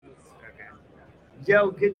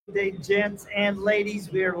Yo, good day, gents and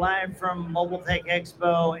ladies. We are live from Mobile Tech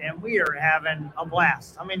Expo and we are having a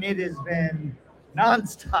blast. I mean, it has been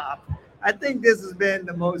nonstop. I think this has been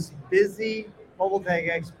the most busy Mobile Tech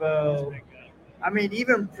Expo. I mean,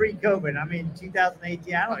 even pre-COVID. I mean,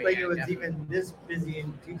 2018. I don't think it was Definitely. even this busy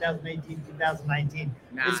in 2018, 2019.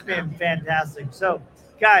 Nah, It's been fantastic. So,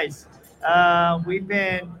 guys, we've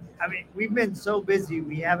been. I mean, we've been so busy.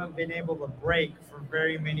 We haven't been able to break for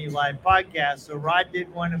very many live podcasts. So, Rod did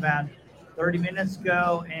one about 30 minutes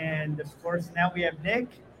ago, and of course, now we have Nick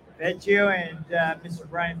Vecchio and Mr.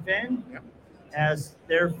 Brian Finn, Yep. as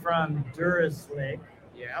they're from Duraslick.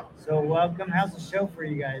 Yep. So, welcome. How's the show for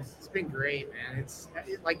you guys? It's been great, man.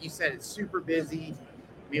 Like you said, it's super busy.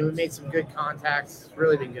 I mean, we made some good contacts. It's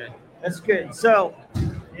really been good. That's good. So,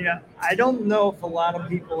 I don't know if a lot of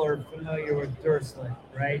people are familiar with Dursley,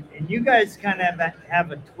 right? And you guys kind of have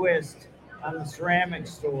a twist on the ceramic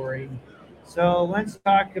story. So let's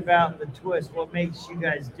talk about the twist. What makes you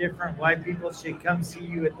guys different? Why people should come see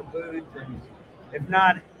you at the booth, and if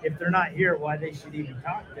they're not here, why they should even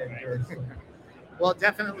talk to Dursley. Well,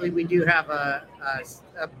 definitely, we do have a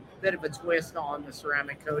bit of a twist on the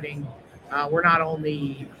ceramic coating. We're not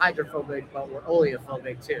only hydrophobic, but we're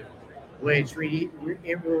oleophobic too, which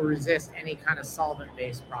it will resist any kind of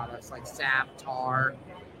solvent-based products like sap, tar,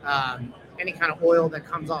 any kind of oil that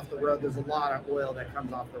comes off the road. There's a lot of oil that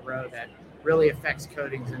comes off the road that really affects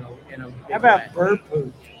coatings in a big How about way. bird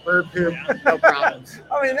poop? Bird poop, no problems.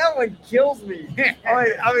 I mean, that one kills me.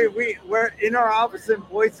 We're in our office in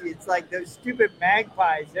Boise. It's like those stupid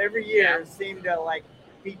magpies every year seem to like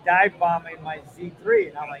be dive bombing my Z3,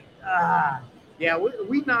 and I'm like, ah. Yeah,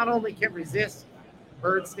 we not only can resist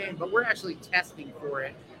bird stain, but we're actually testing for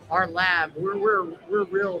it. Our lab, we're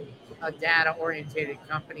real a data oriented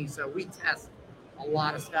company, so we test a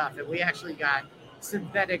lot of stuff, and we actually got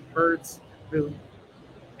synthetic birds poop,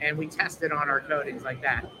 and we tested on our coatings like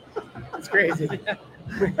that. It's crazy.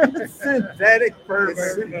 Synthetic bird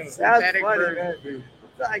poop. That's Synthetic funny, bird man. poop.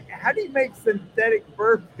 It's like, how do you make synthetic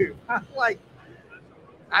bird poop? I'm like,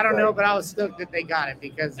 I don't know, but I was stoked that they got it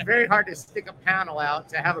because it's very hard to stick a panel out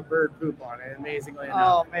to have a bird poop on it, amazingly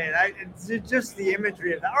enough. oh man, it's just the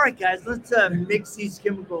imagery of that. All right, guys, let's mix these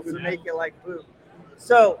chemicals and make it like poop.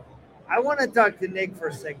 So I want to talk to Nick for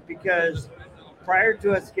a sec because prior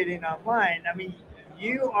to us getting online, I mean,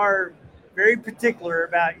 you are very particular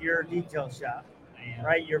about your detail shop,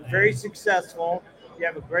 right? You're very successful. You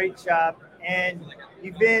have a great shop, and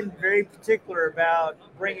you've been very particular about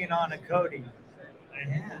bringing on a coating. I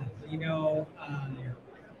have.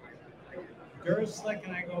 Duraslick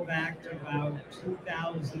and I go back to about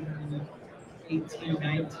 2018,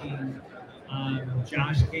 19.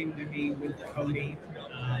 Josh came to me with the coating,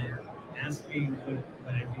 asked me would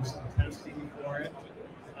I do some testing for it.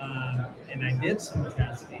 And I did some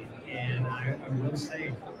testing, and I will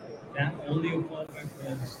say that oleophobic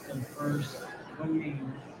was the first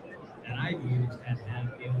coating that I used that had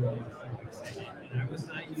the oleophobics in it. And I was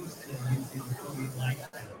not used to using coating like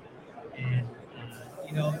that. And,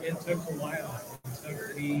 it took a while. It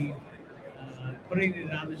took me putting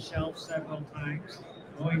it on the shelf several times,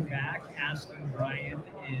 going back, asking Brian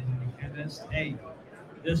and the chemist, hey,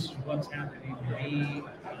 this is what's happening to me.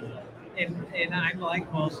 And I'm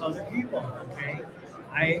like most other people, okay?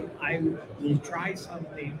 I will try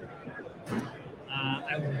something.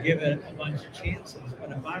 I will give it a bunch of chances,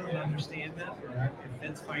 but if I don't understand it or if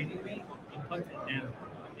it's fighting me, I'm putting it down.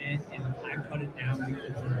 And I put it down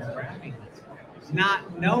because they're grabbing it.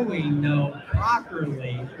 Not knowing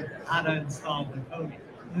properly how to install the coating.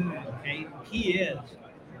 Okay, key is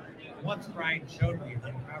once Brian showed me how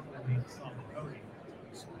to properly install the coating,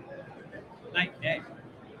 night and day.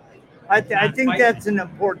 I think that's an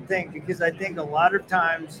important thing because I think a lot of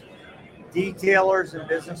times detailers and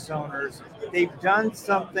business owners, they've done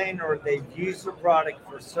something or they've used a product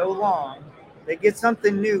for so long, they get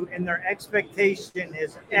something new and their expectation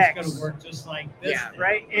is It's going X, to work just like this. Yeah, thing.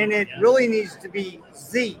 right? And it really needs to be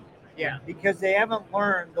Z Yeah. because they haven't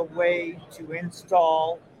learned the way to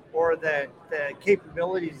install or the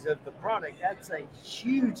capabilities of the product. That's a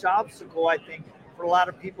huge obstacle, I think, for a lot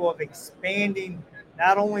of people of expanding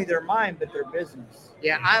not only their mind but their business.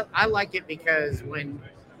 Yeah, I like it because when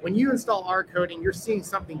you install our coating, you're seeing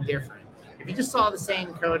something different. If you just saw the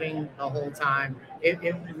same coating the whole time, it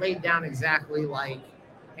laid down exactly like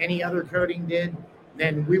any other coating did,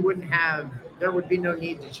 then there would be no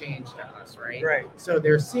need to change to us, right? Right. So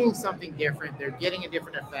they're seeing something different, they're getting a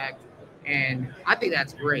different effect, and I think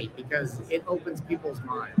that's great because it opens people's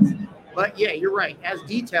minds. But yeah, you're right. As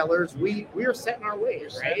detailers, we are setting our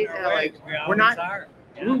ways, right? Setting our ways. We We're always not are.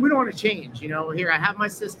 We don't want to change. Here I have my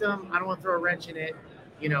system. I don't want to throw a wrench in it.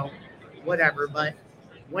 Whatever. But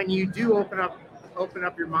when you do open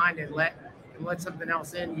up your mind and let something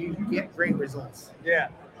else in, you get great results. Yeah.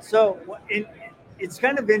 So it's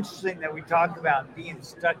kind of interesting that we talk about being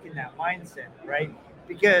stuck in that mindset, right?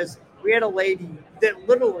 Because we had a lady that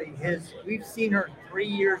literally we've seen her 3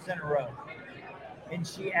 years in a row, and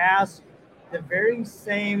she asked the very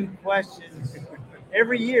same questions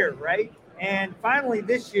every year, right? And finally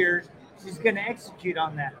this year, she's going to execute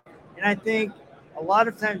on that. And I think a lot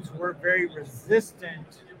of times we're very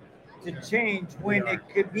resistant to change when it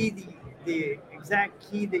could be the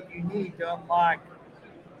exact key that you need to unlock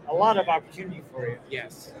a lot of opportunity for you.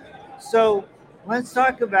 Yes. So let's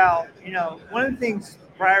talk about, one of the things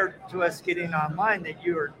prior to us getting online that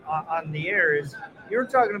you were on the air is you were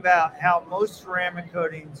talking about how most ceramic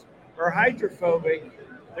coatings are hydrophobic.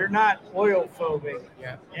 They're not oil phobic.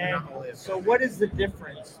 Yeah. And so what is the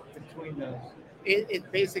difference between those? It's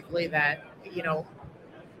basically that,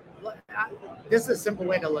 this is a simple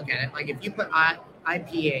way to look at it. Like if you put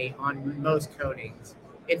IPA on most coatings,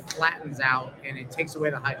 it flattens out and it takes away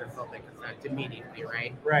the hydrophobic effect immediately,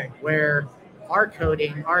 right? Right. Where our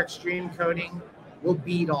extreme coating will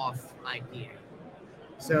beat off IPA.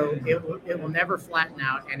 So it will never flatten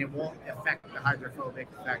out and it won't affect the hydrophobic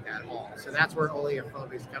effect at all. So that's where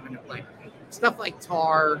oleophobics come into play. Stuff like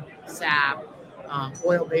tar, sap,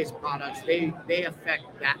 oil-based products, they affect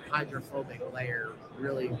that hydrophobic layer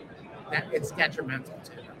really, that it's detrimental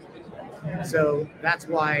to them. So that's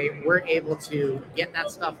why we're able to get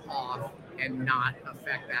that stuff off and not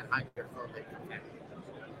affect that hydrophobic effect.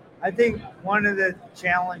 I think one of the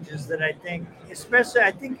challenges that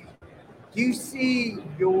do you see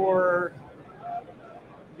your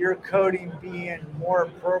coating being more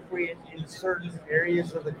appropriate in certain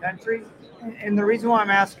areas of the country? And the reason why I'm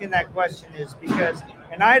asking that question is because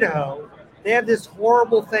in Idaho, they have this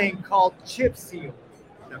horrible thing called chip seal.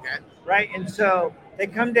 Okay. Right? And so they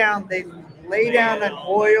come down, they lay down a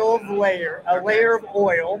layer of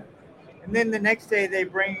oil, and then the next day they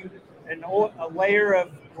bring a layer of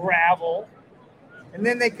gravel, and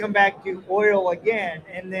then they come back to oil again,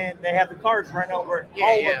 and then they have the cars run over it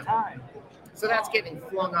the time. So that's getting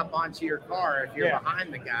flung up onto your car if you're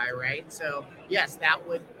behind the guy, right? So yes,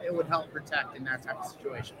 it would help protect in that type of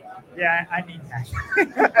situation. Yeah, I need that.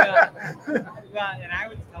 Well, and I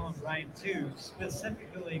would tell him, Ryan, too,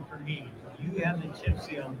 specifically for me, you have the chip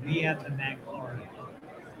seal, we have the mag chloride.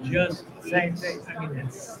 Just same thing. I mean,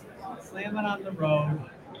 it's slam it on the road,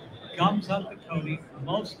 gums up the coating.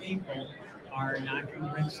 Most people are not going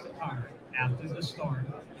to rinse the car after the storm.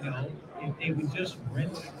 If they would just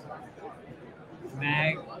rinse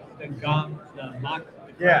mag, the gum, the muck,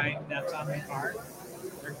 the grime that's on the car,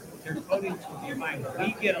 their coatings will be fine.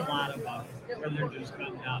 We get a lot of them where they're just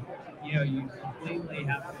gummed up. You completely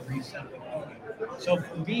have to reset the coating. So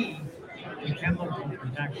for me, the chemical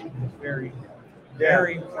protection is very,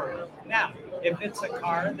 very important. Now, if it's a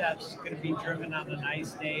car that's going to be driven on a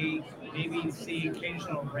nice day, maybe see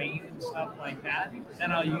occasional rain and stuff like that,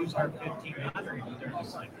 then I'll use our 1500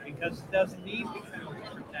 herbicide because it doesn't need the chemical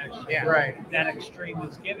protection that Extreme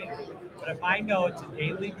is giving. But if I know it's a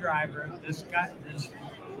daily driver, this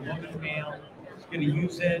woman, male, is going to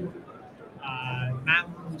use it,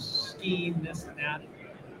 mountains, skiing, this and that,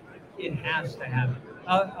 it has to have it.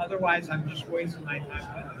 Otherwise, I'm just wasting my time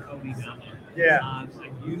putting the coating on there. Yeah.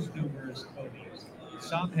 I've used numerous coatings.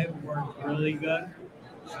 Some have worked really good.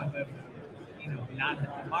 Some have, not hit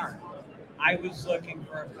the mark. I was looking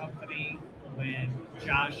for a company when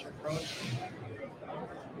Josh approached me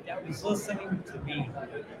that was listening to me,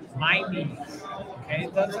 my needs. Okay,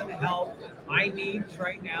 it doesn't help my needs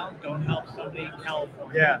right now. Don't help somebody in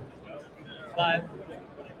California. Yeah. But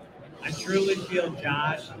I truly feel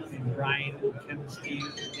Josh and Brian and Kim and Steve,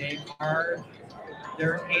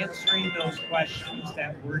 they're answering those questions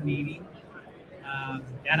that we're needing,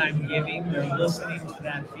 that I'm giving. They're listening to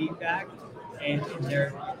that feedback, and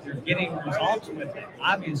they're getting results with it.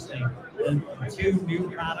 Obviously, the 2 new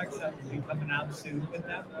products that will be coming out soon with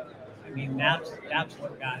them. I mean, that's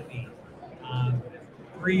what got me.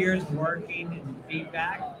 3 years working and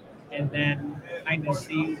feedback, and then kind of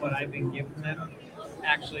see what I've been giving them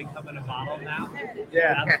actually come in a bottle now.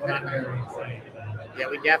 Yeah, that's what I'm very excited about. Yeah,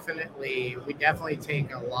 we definitely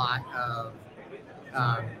take a lot of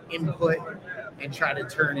input and try to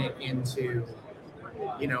turn it into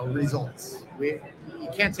results. You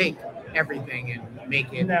can't take everything and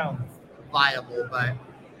make it viable, but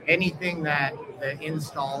anything that the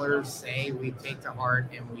installers say, we take to heart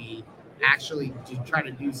and we actually try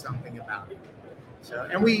to do something about it. So,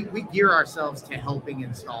 and we gear ourselves to helping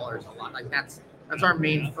installers a lot. Like that's That's our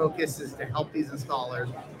main focus, is to help these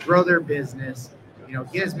installers grow their business,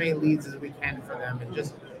 get as many leads as we can for them, and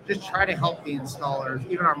just try to help the installers.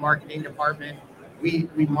 Even our marketing department, we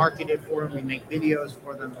market it for them. We make videos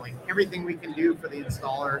for them. Like, everything we can do for the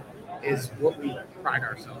installer is what we pride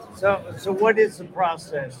ourselves on. So what is the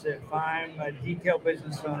process? If I'm a detail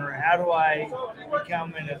business owner, how do I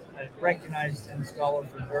become a recognized installer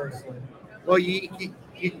for Dursley? Well, you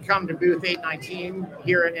can come to booth 819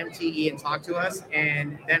 here at MTE and talk to us,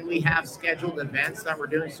 and then we have scheduled events that we're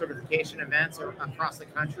doing, certification events across the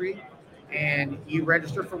country, and you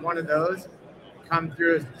register for one of those, come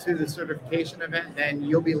through to the certification event, then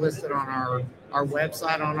you'll be listed on our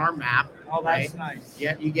website, on our map. Oh, that's right? nice.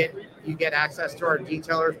 Yeah, you get access to our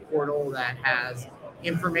detailer portal that has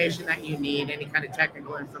information that you need, any kind of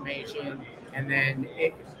technical information, and then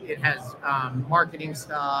it has marketing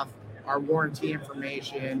stuff, our warranty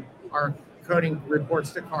information, our coding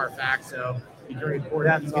reports to Carfax, so you can report.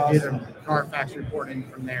 That's you can do awesome. the Carfax reporting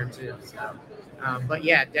from there too. So, but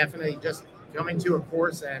yeah, definitely just coming to a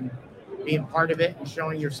course and being part of it and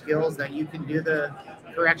showing your skills that you can do the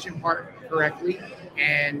correction part correctly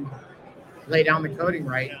and lay down the coding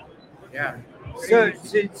right. Yeah. So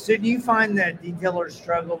do you find that detailers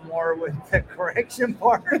struggle more with the correction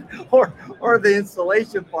part or the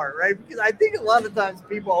installation part, right? Because I think a lot of times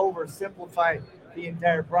people oversimplify the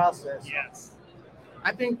entire process. Yes.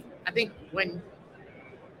 I think when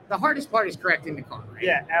the hardest part is correcting the car, right?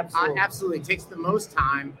 Yeah, absolutely. Absolutely. It takes the most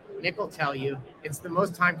time. Nick will tell you it's the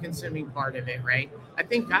most time consuming part of it, right? I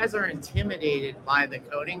think guys are intimidated by the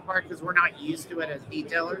coding part because we're not used to it as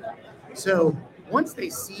detailers. So once they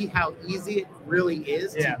see how easy it really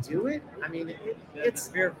is to do it, I mean, it's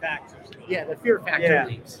fear factors. Yeah, the fear factor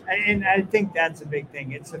leaves. And I think that's a big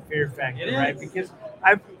thing. It's a fear factor, It right? is. Because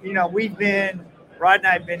Rod and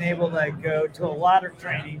I have been able to go to a lot of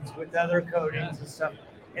trainings with other coatings and stuff.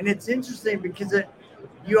 And it's interesting because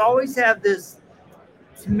you always have this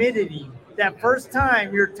timidity. That first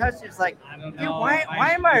time you're touching, it's like, I don't "Dude, know. why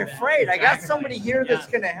am I afraid? I got Exactly. somebody here that's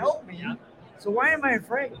Yeah. going to help me. Yeah. So why am I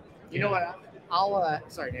afraid?" You know what?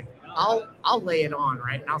 Sorry, Nick. I'll lay it on,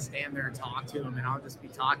 right? And I'll stand there and talk to him, and I'll just be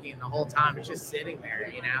talking, and the whole time it's just sitting there,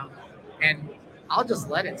 and I'll just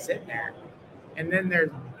let it sit there. And then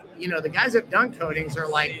the guys that have done coatings are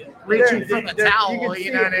like reaching for the towel,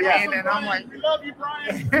 you know what I mean? And I'm like, we love you,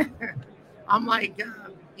 Brian. I'm like,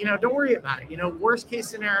 don't worry about it. Worst case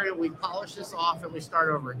scenario, we polish this off and we start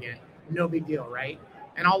over again. No big deal, right?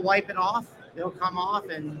 And I'll wipe it off. They'll come off,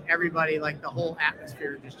 and everybody, like, the whole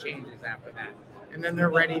atmosphere just changes after that. And then they're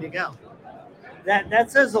ready to go.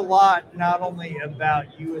 That says a lot, not only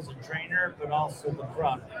about you as a trainer, but also the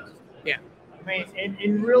product. Yeah. I mean,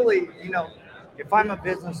 and really, if I'm a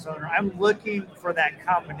business owner, I'm looking for that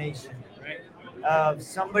combination, right, of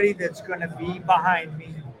somebody that's going to be behind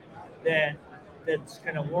me, that's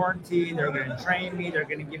going to warranty, they're going to train me, they're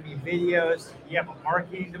going to give me videos. You have a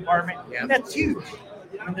marketing department, Yeah. and that's huge.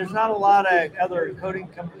 I mean, there's not a lot of other coating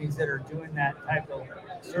companies that are doing that type of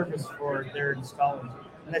service for their installers,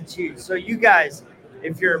 and that's huge. So you guys,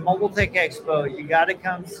 if you're at Mobile Tech Expo, you got to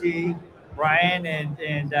come see Brian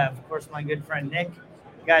and of course my good friend Nick.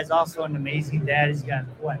 The guy's also an amazing dad. He's got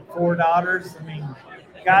 4 daughters. I mean,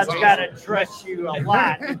 God's That's got to trust you a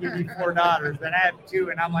lot to give you 4 daughters, but I have 2,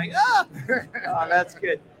 and I'm like, oh, that's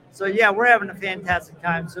good. So yeah, we're having a fantastic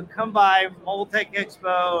time. So come by Mobile Tech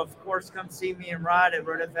Expo. Of course, come see me and Rod at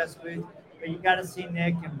RotoFest booth. But you got to see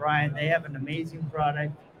Nick and Brian. They have an amazing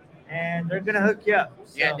product, and they're gonna hook you up.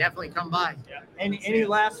 So, Yeah, definitely come by. Any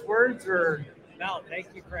last words or? No, thank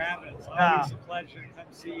you for having us. Ah. Always a pleasure to come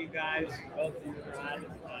see you guys. Both of you, Rod.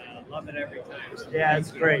 Love it every time. So Yeah, thank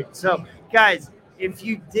it's you. great. So guys, if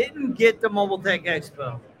you didn't get the Mobile Tech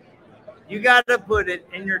Expo, you got to put it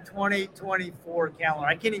in your 2024 calendar.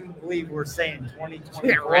 I can't even believe we're saying 2024.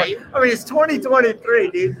 Yeah, right. I mean, it's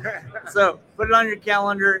 2023, dude. So put it on your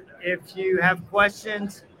calendar. If you have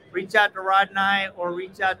questions, reach out to Rod and I, or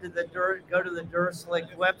reach out to go to the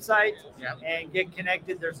Duraslick website Yep. and get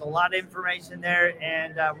connected. There's a lot of information there,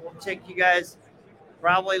 and we'll check you guys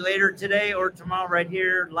probably later today or tomorrow right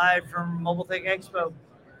here live from Mobile Tech Expo.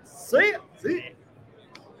 See ya. See ya.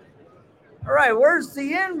 All right, where's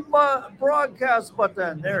the end broadcast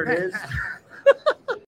button? There it is.